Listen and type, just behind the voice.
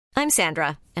I'm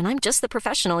Sandra, and I'm just the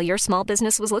professional your small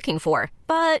business was looking for.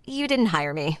 But you didn't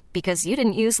hire me because you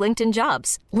didn't use LinkedIn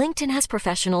Jobs. LinkedIn has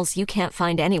professionals you can't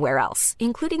find anywhere else,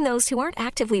 including those who aren't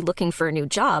actively looking for a new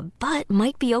job, but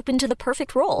might be open to the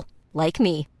perfect role, like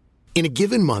me. In a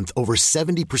given month, over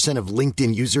 70% of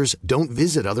LinkedIn users don't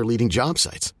visit other leading job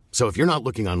sites. So if you're not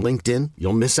looking on LinkedIn,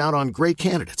 you'll miss out on great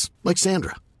candidates like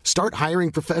Sandra. Start hiring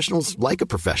professionals like a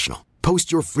professional.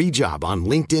 Post your free job on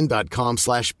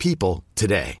linkedin.com/people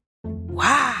today.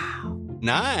 Wow.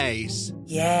 Nice.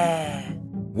 Yeah.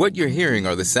 What you're hearing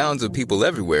are the sounds of people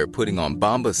everywhere putting on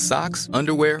Bombas socks,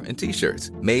 underwear, and T-shirts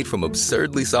made from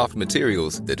absurdly soft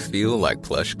materials that feel like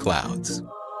plush clouds.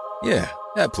 Yeah,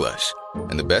 that plush.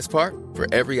 And the best part?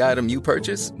 For every item you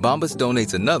purchase, Bombas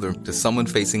donates another to someone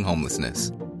facing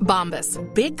homelessness. Bombas.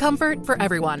 Big comfort for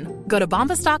everyone. Go to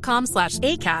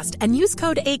bombas.com/ACAST and use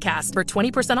code ACAST for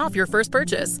 20% off your first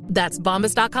purchase. That's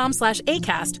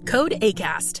bombas.com/ACAST. Code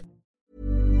ACAST.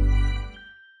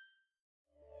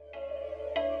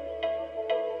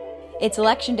 It's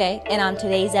Election Day, and on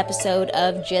today's episode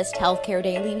of Just Healthcare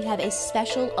Daily, we have a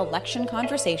special election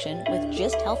conversation with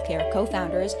Just Healthcare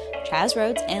co-founders Chaz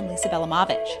Rhodes and Lisa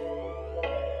Belamovich.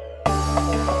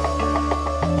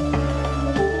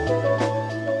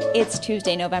 It's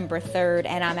Tuesday, November 3rd,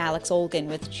 and I'm Alex Olgin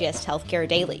with Just Healthcare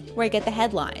Daily, where I get the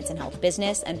headlines in health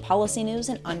business and policy news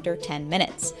in under 10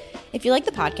 minutes. If you like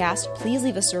the podcast, please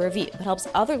leave us a review. It helps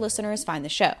other listeners find the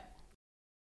show.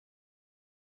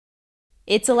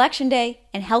 It's Election Day,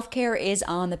 and healthcare is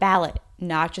on the ballot,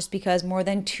 not just because more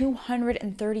than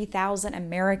 230,000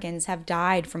 Americans have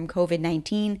died from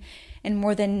COVID-19 and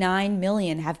more than 9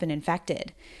 million have been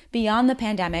infected. Beyond the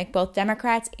pandemic, both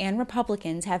Democrats and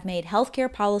Republicans have made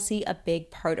healthcare policy a big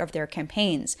part of their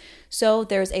campaigns, so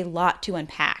there's a lot to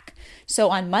unpack. So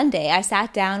on Monday, I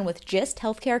sat down with Just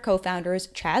Healthcare co-founders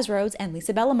Chaz Rhodes and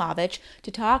Lisa Belamovich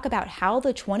to talk about how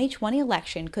the 2020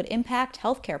 election could impact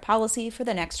healthcare policy for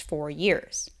the next 4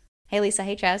 years. Hey, Lisa.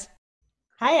 Hey, Chaz.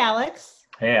 Hi, Alex.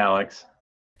 Hey, Alex.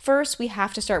 First, we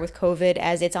have to start with COVID,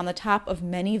 as it's on the top of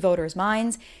many voters'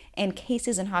 minds, and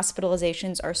cases and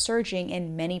hospitalizations are surging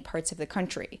in many parts of the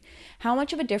country. How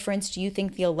much of a difference do you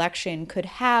think the election could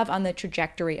have on the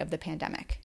trajectory of the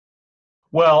pandemic?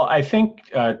 Well, I think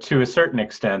to a certain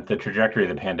extent, the trajectory of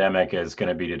the pandemic is going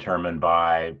to be determined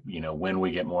by, when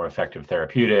we get more effective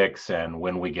therapeutics and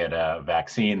when we get a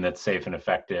vaccine that's safe and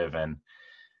effective, and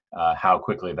how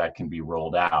quickly that can be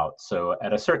rolled out. So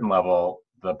at a certain level,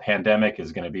 the pandemic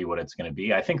is going to be what it's going to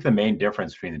be. I think the main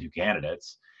difference between the two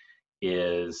candidates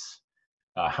is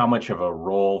how much of a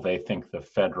role they think the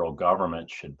federal government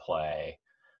should play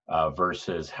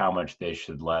versus how much they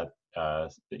should let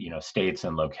states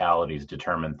and localities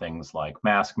determine things like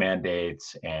mask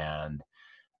mandates and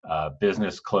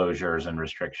business closures and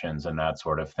restrictions and that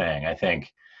sort of thing. I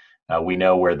think we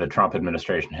know where the Trump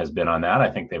administration has been on that. I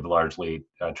think they've largely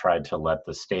tried to let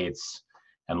the states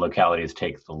and localities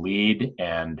take the lead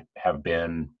and have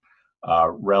been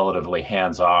relatively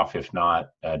hands-off, if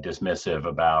not dismissive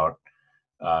about,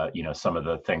 some of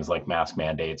the things like mask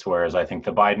mandates. Whereas I think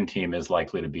the Biden team is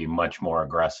likely to be much more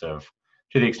aggressive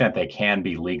to the extent they can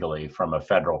be legally from a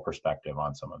federal perspective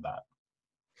on some of that.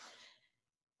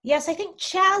 Yes, I think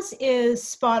Chaz is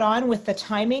spot on with the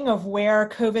timing of where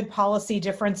COVID policy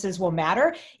differences will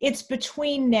matter. It's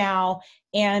between now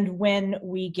and when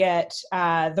we get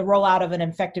the rollout of an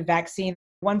effective vaccine.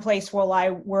 One place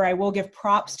where I will give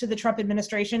props to the Trump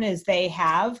administration is they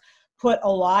have put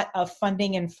a lot of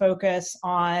funding and focus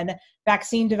on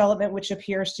vaccine development, which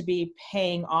appears to be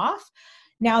paying off.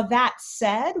 Now, that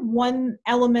said, one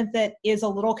element that is a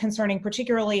little concerning,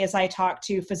 particularly as I talk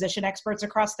to physician experts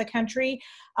across the country,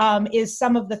 is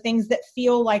some of the things that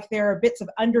feel like there are bits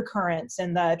of undercurrents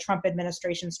in the Trump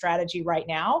administration strategy right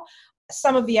now.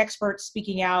 Some of the experts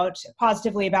speaking out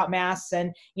positively about masks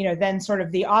and, then sort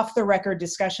of the off-the-record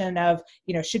discussion of,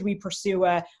 should we pursue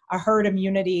a herd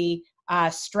immunity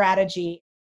strategy?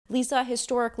 Lisa,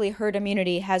 historically, herd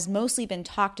immunity has mostly been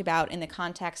talked about in the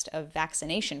context of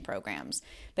vaccination programs.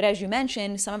 But as you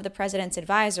mentioned, some of the president's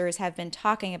advisors have been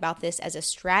talking about this as a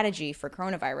strategy for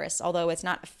coronavirus, although it's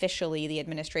not officially the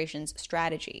administration's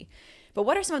strategy. But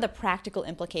what are some of the practical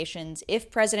implications if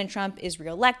President Trump is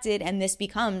reelected and this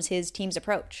becomes his team's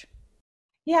approach?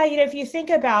 Yeah, if you think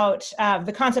about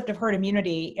the concept of herd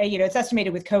immunity, it's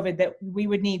estimated with COVID that we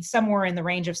would need somewhere in the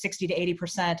range of 60 to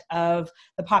 80% of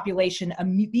the population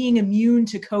being immune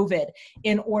to COVID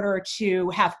in order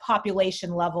to have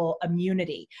population level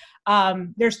immunity.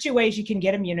 There's two ways you can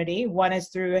get immunity. One is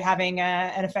through having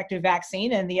an effective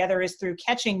vaccine, and the other is through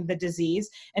catching the disease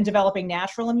and developing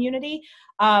natural immunity.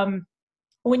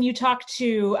 When you talk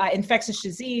to infectious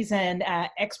disease and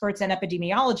experts and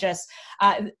epidemiologists,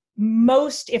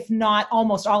 most, if not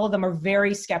almost all of them, are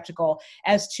very skeptical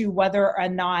as to whether or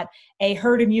not a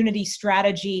herd immunity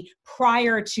strategy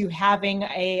prior to having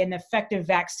an effective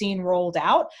vaccine rolled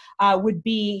out would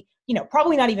be,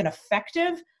 probably not even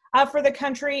effective for the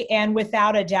country, and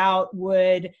without a doubt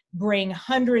would bring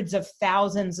hundreds of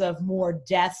thousands of more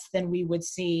deaths than we would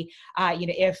see,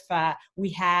 if we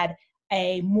had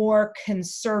a more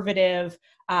conservative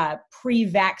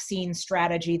pre-vaccine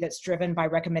strategy that's driven by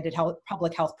recommended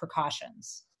public health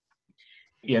precautions.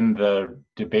 In the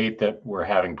debate that we're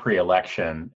having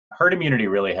pre-election, herd immunity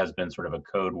really has been sort of a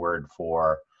code word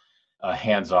for a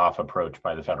hands-off approach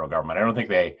by the federal government. I don't think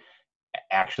they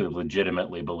actually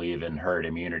legitimately believe in herd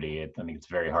immunity. I think it's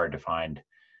very hard to find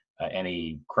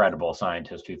any credible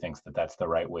scientist who thinks that that's the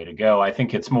right way to go. I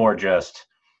think it's more just,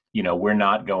 we're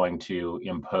not going to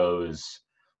impose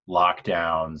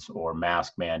lockdowns or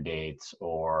mask mandates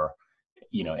or,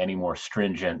 any more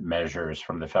stringent measures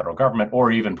from the federal government,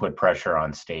 or even put pressure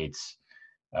on states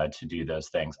to do those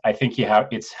things. I think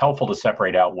it's helpful to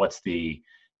separate out what's the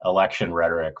election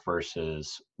rhetoric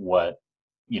versus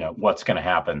what's going to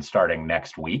happen starting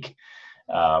next week,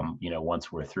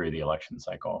 once we're through the election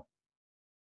cycle.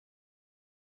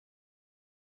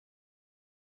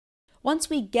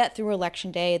 Once we get through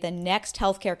Election Day, the next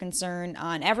healthcare concern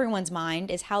on everyone's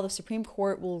mind is how the Supreme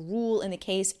Court will rule in the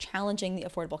case challenging the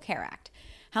Affordable Care Act.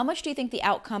 How much do you think the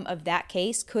outcome of that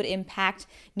case could impact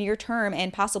near-term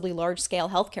and possibly large-scale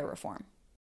healthcare reform?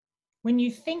 When you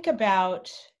think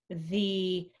about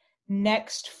the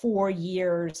next 4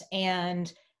 years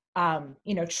and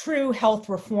true health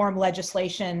reform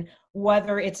legislation,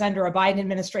 whether it's under a Biden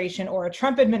administration or a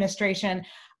Trump administration,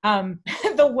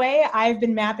 the way I've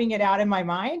been mapping it out in my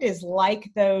mind is like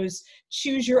those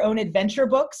choose your own adventure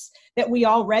books that we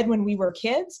all read when we were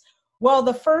kids. Well,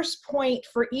 the first point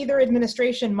for either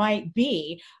administration might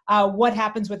be what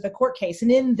happens with the court case.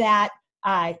 And in that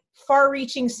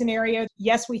far-reaching scenario,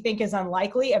 yes, we think is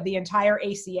unlikely, of the entire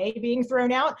ACA being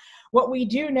thrown out, what we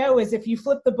do know is if you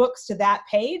flip the books to that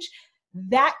page,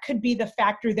 that could be the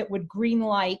factor that would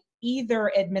greenlight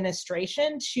either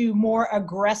administration to more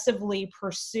aggressively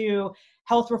pursue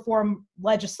health reform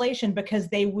legislation, because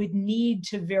they would need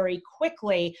to very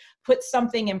quickly put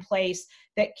something in place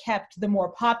that kept the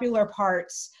more popular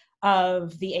parts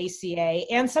of the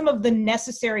ACA and some of the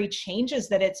necessary changes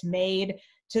that it's made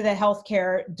to the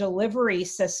healthcare delivery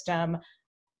system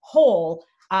whole,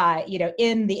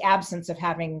 in the absence of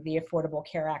having the Affordable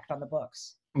Care Act on the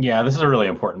books. Yeah, this is a really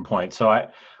important point. So I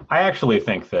actually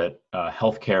think that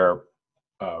healthcare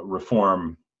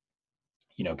reform,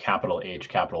 capital H,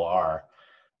 capital R,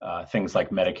 things like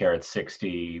Medicare at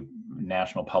 60,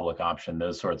 national public option,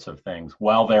 those sorts of things,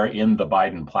 while they're in the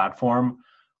Biden platform,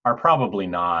 are probably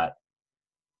not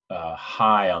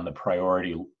high on the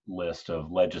priority list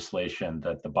of legislation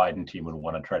that the Biden team would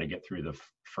want to try to get through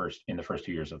in the first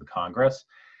 2 years of the Congress.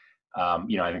 I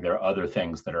think there are other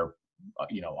things that are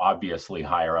obviously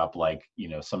higher up, like,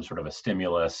 some sort of a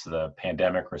stimulus, the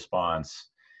pandemic response,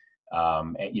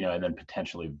 and then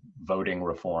potentially voting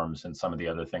reforms and some of the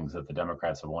other things that the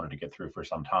Democrats have wanted to get through for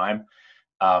some time.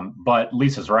 But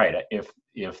Lisa's right. If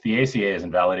the ACA is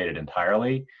invalidated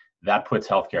entirely, that puts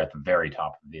healthcare at the very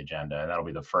top of the agenda. And that'll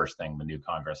be the first thing the new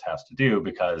Congress has to do,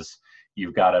 because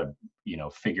you've got to,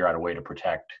 figure out a way to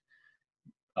protect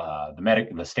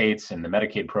the states and the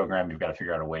Medicaid program. You've got to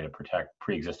figure out a way to protect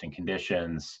pre-existing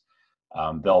conditions.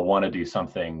 They'll want to do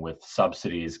something with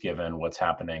subsidies given what's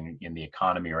happening in the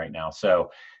economy right now.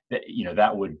 So,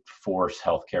 that would force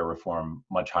healthcare reform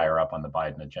much higher up on the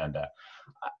Biden agenda.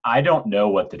 I don't know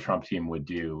what the Trump team would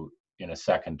do in a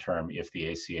second term if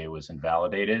the ACA was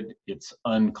invalidated. It's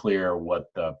unclear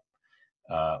what the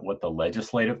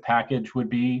legislative package would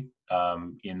be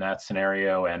in that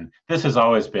scenario. And this has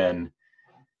always been,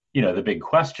 the big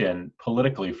question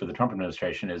politically for the Trump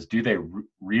administration is, do they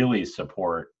really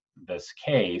support this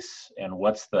case, and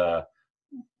what's the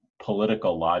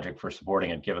political logic for supporting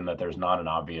it, given that there's not an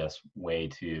obvious way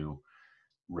to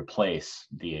replace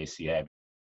the ACA?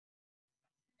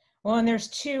 Well, and there's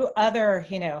two other,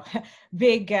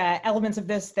 big elements of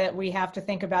this that we have to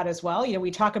think about as well.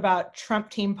 We talk about Trump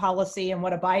team policy and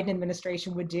what a Biden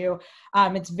administration would do.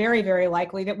 It's very, very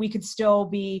likely that we could still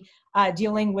be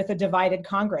dealing with a divided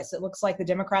Congress. It looks like the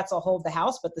Democrats will hold the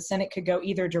House, but the Senate could go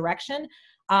either direction,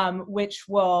 which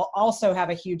will also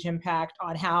have a huge impact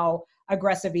on how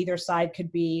aggressive either side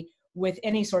could be with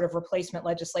any sort of replacement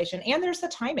legislation. And there's the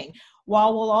timing.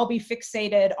 While we'll all be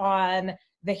fixated on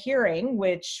the hearing,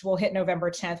 which will hit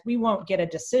November 10th, we won't get a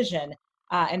decision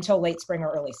until late spring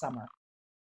or early summer.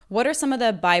 What are some of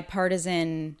the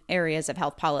bipartisan areas of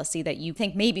health policy that you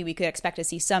think maybe we could expect to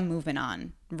see some movement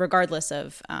on, regardless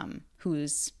of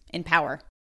who's in power?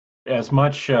 As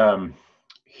much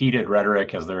heated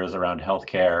rhetoric as there is around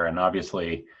healthcare, and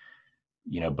obviously,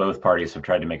 both parties have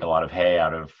tried to make a lot of hay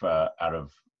out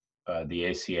of the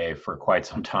ACA for quite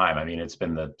some time. I mean, it's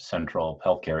been the central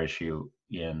healthcare issue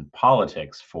in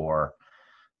politics for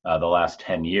the last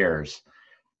 10 years.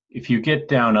 If you get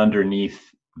down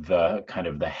underneath the kind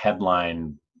of the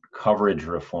headline coverage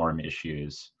reform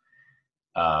issues,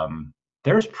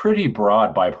 there's pretty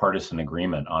broad bipartisan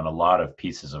agreement on a lot of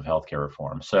pieces of healthcare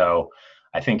reform. So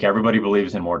I think everybody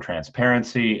believes in more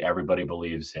transparency. Everybody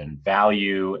believes in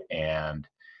value and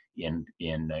in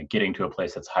getting to a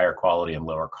place that's higher quality and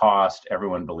lower cost.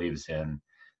 Everyone believes in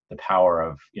the power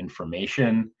of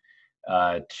information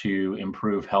to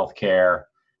improve healthcare.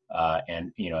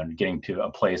 And getting to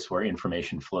a place where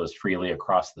information flows freely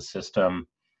across the system.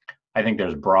 I think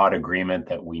there's broad agreement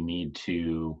that we need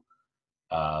to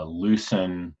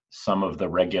loosen some of the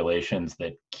regulations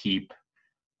that keep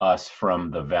us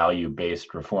from the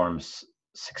value-based reforms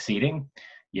succeeding.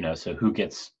 So who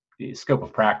gets the scope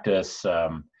of practice,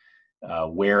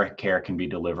 where care can be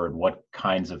delivered, what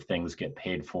kinds of things get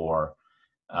paid for.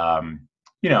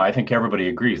 I think everybody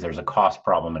agrees there's a cost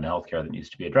problem in healthcare that needs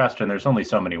to be addressed, and there's only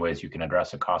so many ways you can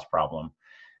address a cost problem.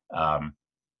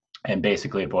 And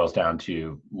basically, it boils down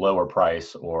to lower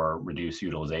price or reduce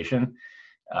utilization.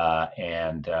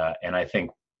 And I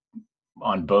think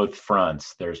on both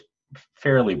fronts, there's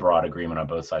fairly broad agreement on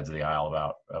both sides of the aisle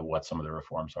about what some of the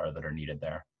reforms are that are needed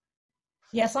there.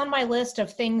 Yes, on my list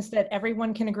of things that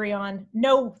everyone can agree on,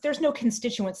 no, there's no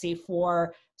constituency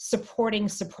for supporting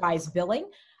surprise billing.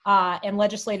 And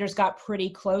legislators got pretty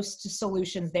close to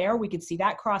solutions there. We could see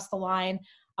that cross the line.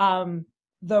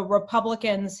 The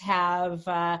Republicans have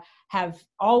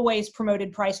always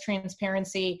promoted price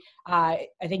transparency. I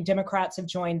think Democrats have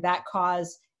joined that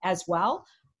cause as well.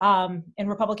 And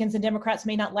Republicans and Democrats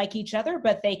may not like each other,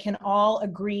 but they can all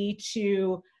agree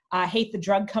to hate the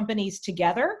drug companies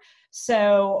together.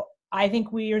 So I think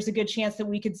there's a good chance that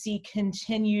we could see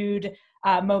continued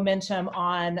momentum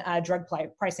on drug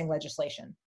pricing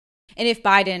legislation. And if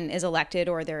Biden is elected,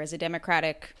 or there is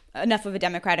enough of a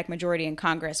Democratic majority in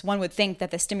Congress, one would think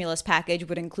that the stimulus package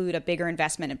would include a bigger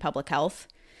investment in public health.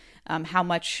 How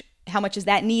much is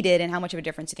that needed, and how much of a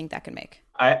difference do you think that could make?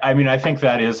 I think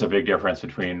that is a big difference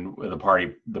between the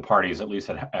parties, at least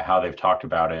at how they've talked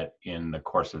about it in the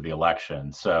course of the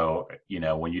election. So,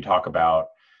 when you talk about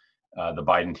the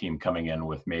Biden team coming in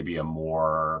with maybe a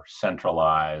more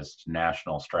centralized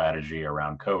national strategy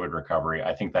around COVID recovery,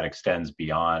 I think that extends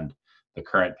beyond the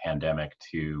current pandemic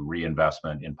to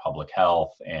reinvestment in public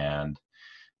health and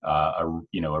a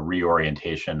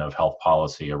reorientation of health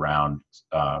policy around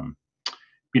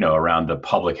around the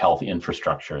public health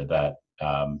infrastructure that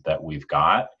we've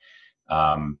got.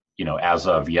 As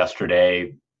of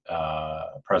yesterday,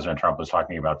 President Trump was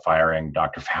talking about firing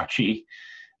Dr. Fauci.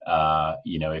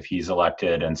 If he's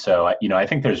elected. And so, I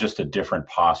think there's just a different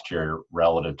posture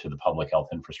relative to the public health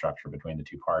infrastructure between the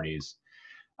two parties.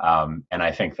 And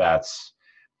I think that's,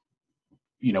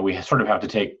 we sort of have to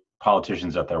take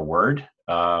politicians at their word.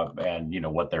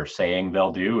 And, what they're saying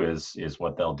they'll do is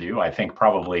what they'll do. I think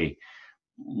probably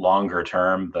longer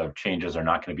term, the changes are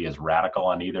not going to be as radical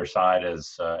on either side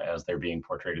as they're being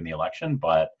portrayed in the election.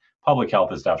 But public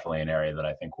health is definitely an area that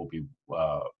I think will be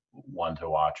one to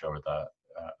watch over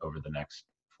the next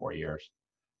 4 years.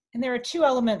 And there are two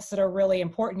elements that are really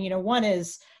important. One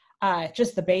is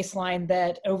just the baseline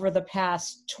that over the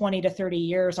past 20 to 30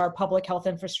 years, our public health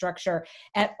infrastructure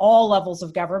at all levels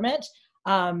of government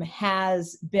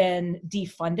has been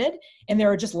defunded, and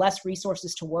there are just less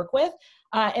resources to work with.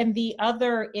 And the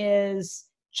other is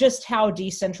just how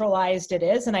decentralized it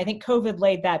is. And I think COVID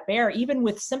laid that bare, even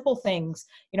with simple things.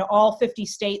 All 50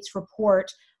 states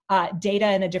report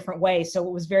data in a different way. So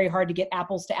it was very hard to get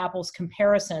apples to apples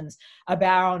comparisons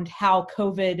about how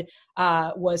COVID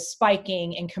was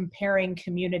spiking and comparing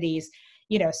communities.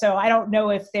 So I don't know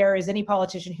if there is any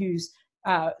politician who's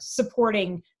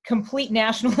supporting complete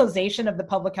nationalization of the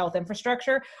public health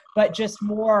infrastructure, but just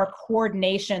more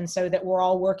coordination so that we're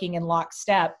all working in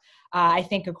lockstep. I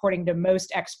think, according to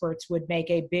most experts, would make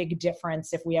a big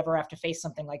difference if we ever have to face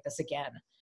something like this again.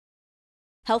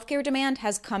 Healthcare demand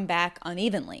has come back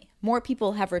unevenly. More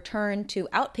people have returned to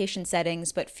outpatient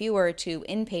settings, but fewer to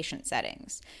inpatient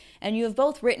settings. And you have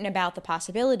both written about the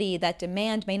possibility that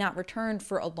demand may not return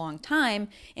for a long time,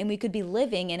 and we could be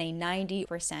living in a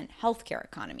 90% healthcare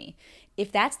economy.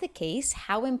 If that's the case,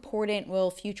 how important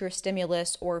will future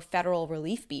stimulus or federal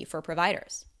relief be for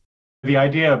providers? The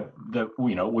idea that,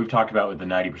 we've talked about with the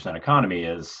 90% economy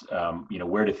is,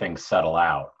 where do things settle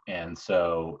out? And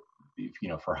so,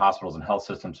 for hospitals and health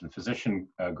systems and physician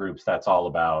groups, that's all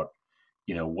about,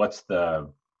 what's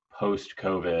the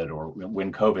post-COVID, or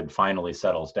when COVID finally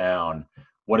settles down,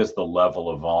 what is the level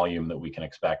of volume that we can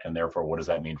expect? And therefore, what does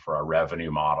that mean for our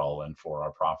revenue model and for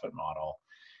our profit model,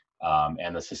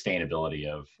 and the sustainability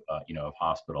of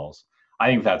hospitals? I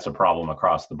think that's a problem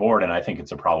across the board. And I think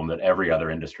it's a problem that every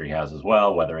other industry has as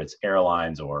well, whether it's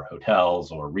airlines or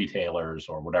hotels or retailers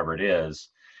or whatever it is.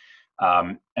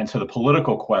 And so the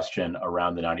political question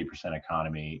around the 90%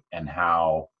 economy and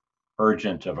how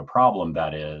urgent of a problem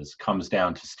that is comes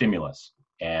down to stimulus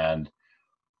and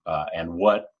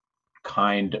what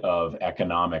kind of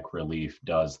economic relief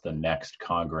does the next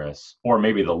Congress, or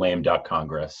maybe the lame duck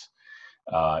Congress,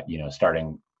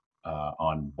 starting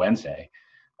on Wednesday,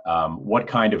 what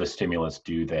kind of a stimulus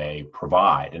do they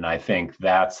provide? And I think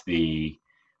that's the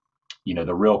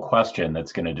real question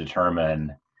that's going to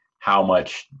determine how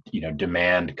much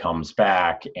demand comes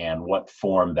back and what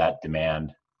form that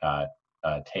demand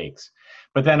takes.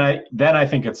 But then I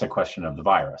think it's a question of the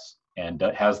virus, and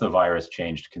has the virus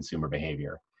changed consumer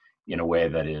behavior in a way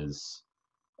that is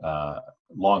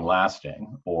long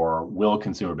lasting, or will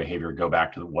consumer behavior go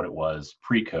back to what it was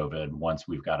pre-COVID once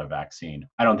we've got a vaccine?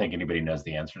 I don't think anybody knows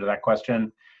the answer to that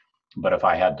question, but if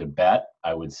I had to bet,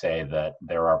 I would say that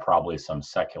there are probably some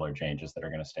secular changes that are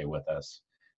going to stay with us,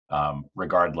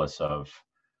 regardless of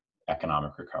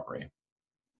economic recovery.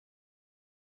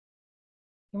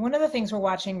 One of the things we're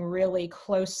watching really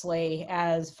closely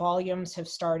as volumes have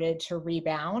started to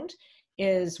rebound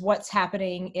is what's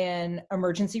happening in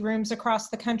emergency rooms across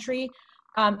the country.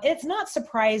 It's not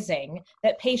surprising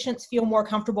that patients feel more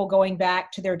comfortable going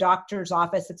back to their doctor's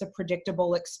office. It's a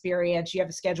predictable experience. You have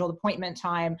a scheduled appointment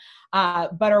time,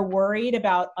 but are worried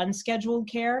about unscheduled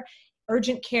care.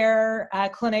 Urgent care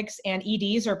clinics and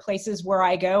EDs are places where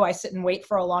I go. I sit and wait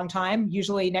for a long time,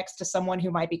 usually next to someone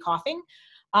who might be coughing.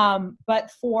 But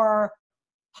for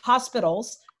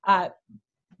hospitals,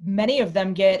 many of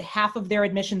them get half of their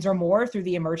admissions or more through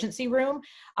the emergency room.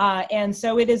 And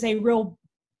so it is a real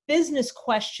business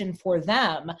question for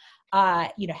them,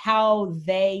 how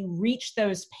they reach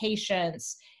those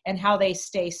patients and how they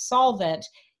stay solvent.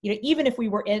 Even if we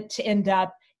were to end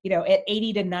up, at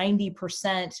 80 to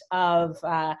 90% of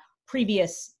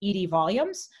previous ED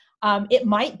volumes, it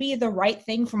might be the right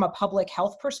thing from a public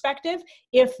health perspective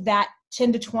if that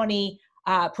 10 to 20%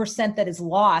 that is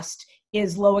lost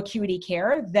is low acuity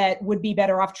care that would be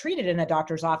better off treated in a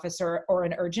doctor's office or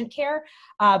an urgent care.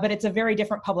 But it's a very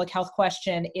different public health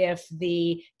question if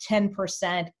the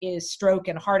 10% is stroke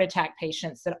and heart attack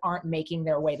patients that aren't making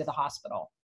their way to the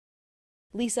hospital.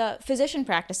 Lisa, physician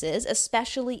practices,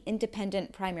 especially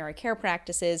independent primary care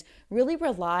practices, really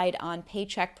relied on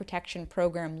Paycheck Protection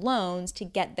Program loans to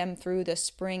get them through the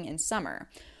spring and summer.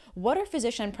 What are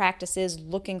physician practices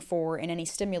looking for in any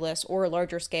stimulus or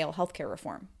larger scale healthcare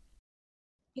reform?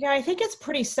 I think it's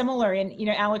pretty similar. And,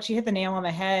 Alex, you hit the nail on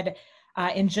the head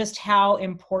in just how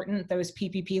important those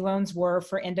PPP loans were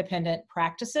for independent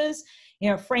practices.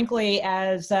 Frankly,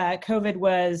 as COVID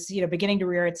was, beginning to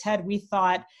rear its head, we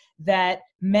thought that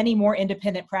many more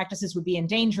independent practices would be in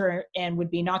danger and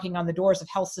would be knocking on the doors of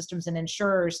health systems and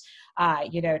insurers,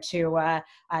 to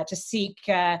seek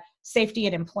safety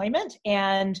and employment.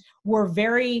 And we're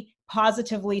very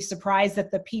positively surprised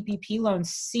that the PPP loans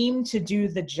seem to do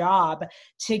the job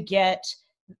to get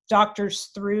doctors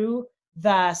through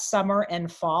the summer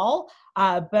and fall.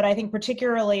 But I think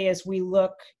particularly as we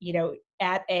look,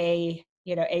 at a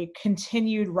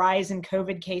continued rise in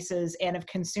COVID cases, and if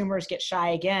consumers get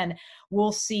shy again,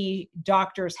 we'll see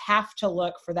doctors have to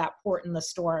look for that port in the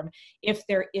storm if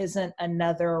there isn't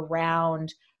another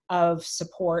round of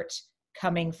support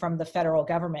coming from the federal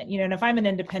government. And if I'm an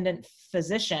independent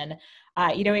physician,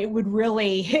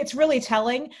 it's really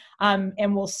telling,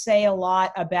 and will say a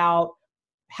lot about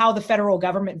how the federal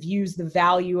government views the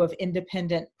value of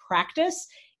independent practice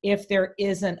if there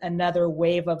isn't another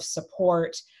wave of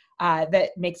support that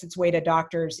makes its way to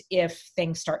doctors if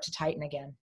things start to tighten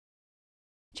again.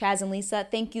 Chaz and Lisa,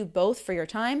 thank you both for your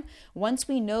time. Once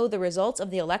we know the results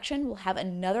of the election, we'll have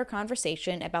another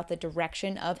conversation about the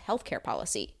direction of healthcare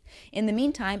policy. In the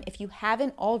meantime, if you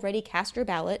haven't already cast your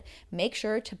ballot, make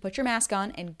sure to put your mask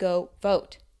on and go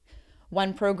vote.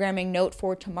 One programming note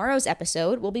for tomorrow's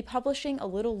episode, we'll be publishing a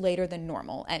little later than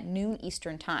normal at noon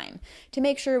Eastern Time to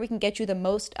make sure we can get you the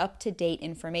most up-to-date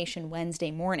information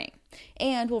Wednesday morning.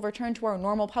 And we'll return to our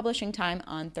normal publishing time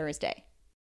on Thursday.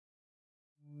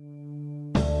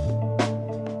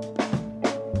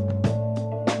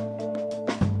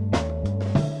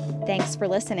 Thanks for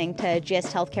listening to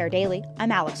GIST Healthcare Daily.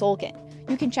 I'm Alex Olkin.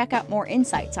 You can check out more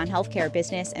insights on healthcare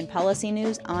business and policy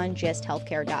news on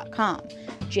gisthealthcare.com.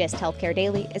 GIST Healthcare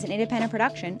Daily is an independent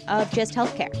production of GIST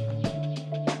Healthcare.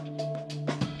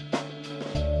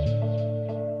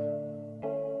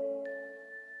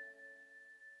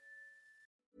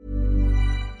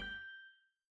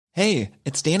 Hey,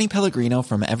 it's Danny Pellegrino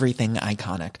from Everything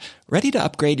Iconic. Ready to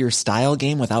upgrade your style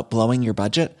game without blowing your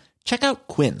budget? Check out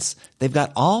Quince. They've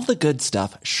got all the good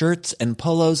stuff, shirts and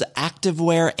polos,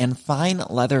 activewear, and fine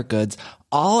leather goods,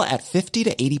 all at 50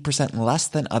 to 80% less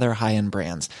than other high-end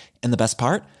brands. And the best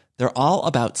part? They're all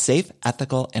about safe,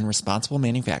 ethical, and responsible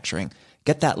manufacturing.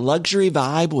 Get that luxury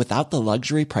vibe without the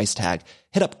luxury price tag.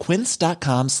 Hit up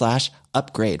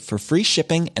quince.com/upgrade for free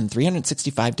shipping and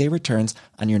 365-day returns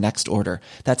on your next order.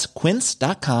 That's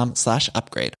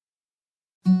quince.com/upgrade.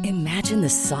 Imagine the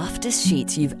softest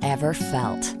sheets you've ever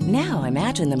felt. Now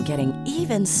imagine them getting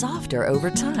even softer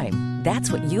over time.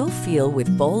 That's what you'll feel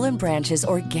with Boll & Branch's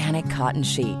organic cotton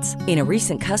sheets. In a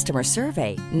recent customer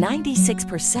survey,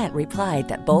 96% replied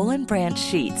that Boll & Branch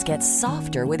sheets get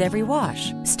softer with every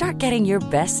wash. Start getting your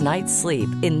best night's sleep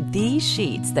in these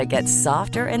sheets that get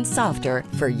softer and softer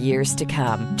for years to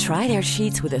come. Try their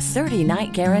sheets with a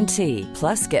 30-night guarantee.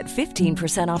 Plus, get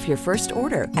 15% off your first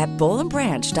order at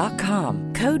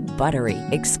bollandbranch.com. Code BUTTERY.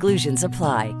 Exclusions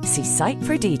apply. See site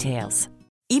for details.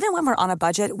 Even when we're on a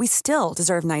budget, we still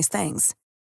deserve nice things.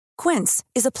 Quince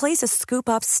is a place to scoop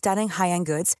up stunning high-end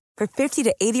goods for 50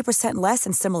 to 80% less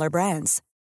than similar brands.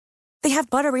 They have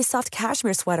buttery soft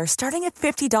cashmere sweaters starting at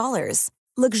 $50,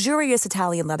 luxurious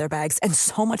Italian leather bags, and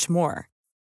so much more.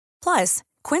 Plus,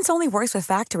 Quince only works with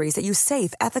factories that use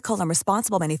safe, ethical, and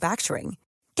responsible manufacturing.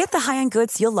 Get the high-end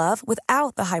goods you'll love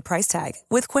without the high price tag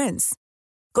with Quince.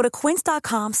 Go to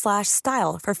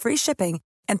quince.com/style for free shipping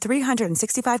and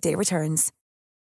 365-day returns.